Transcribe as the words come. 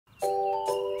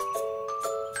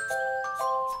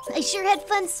I sure had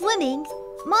fun swimming.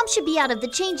 Mom should be out of the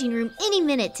changing room any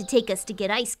minute to take us to get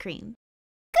ice cream.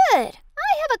 Good.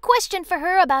 I have a question for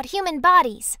her about human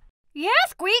bodies. Yeah,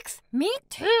 Squeaks, me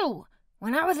too.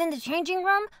 When I was in the changing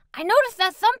room, I noticed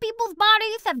that some people's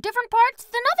bodies have different parts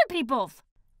than other people's.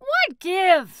 What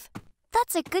gives?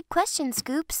 That's a good question,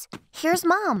 Scoops. Here's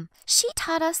Mom. She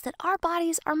taught us that our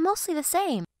bodies are mostly the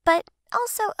same, but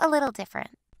also a little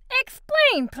different.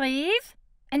 Explain, please,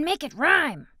 and make it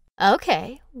rhyme.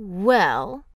 Okay,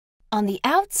 well, on the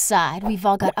outside, we've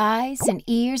all got eyes and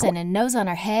ears and a nose on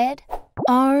our head,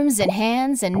 arms and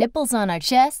hands and nipples on our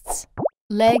chests,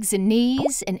 legs and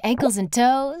knees and ankles and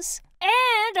toes.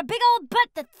 And a big old butt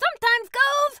that sometimes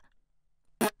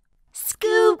goes...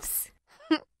 Scoops!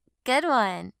 Good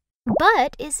one.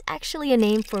 Butt is actually a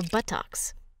name for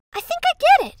buttocks. I think I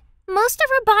get it. Most of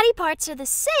our body parts are the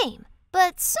same,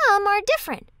 but some are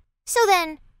different. So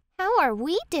then, how are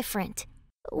we different?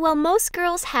 Well, most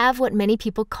girls have what many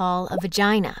people call a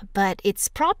vagina, but its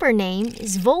proper name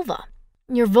is vulva.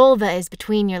 Your vulva is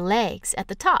between your legs at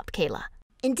the top, Kayla.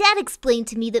 And Dad explained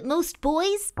to me that most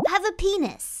boys have a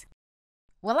penis.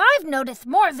 Well, I've noticed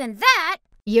more than that.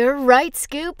 You're right,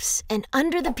 Scoops. And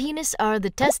under the penis are the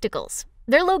testicles.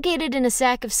 They're located in a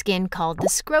sac of skin called the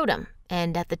scrotum.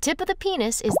 And at the tip of the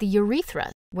penis is the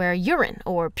urethra, where urine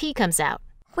or pee comes out.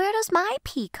 Where does my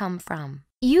pee come from?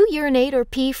 You urinate or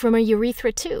pee from a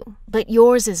urethra too, but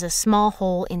yours is a small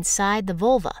hole inside the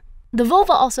vulva. The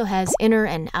vulva also has inner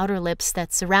and outer lips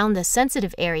that surround the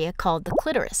sensitive area called the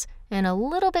clitoris, and a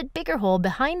little bit bigger hole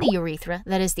behind the urethra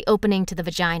that is the opening to the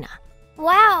vagina.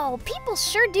 Wow, people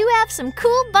sure do have some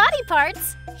cool body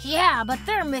parts. Yeah, but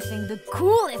they're missing the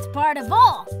coolest part of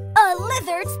all, a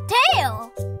lizard's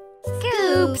tail.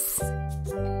 Scoops!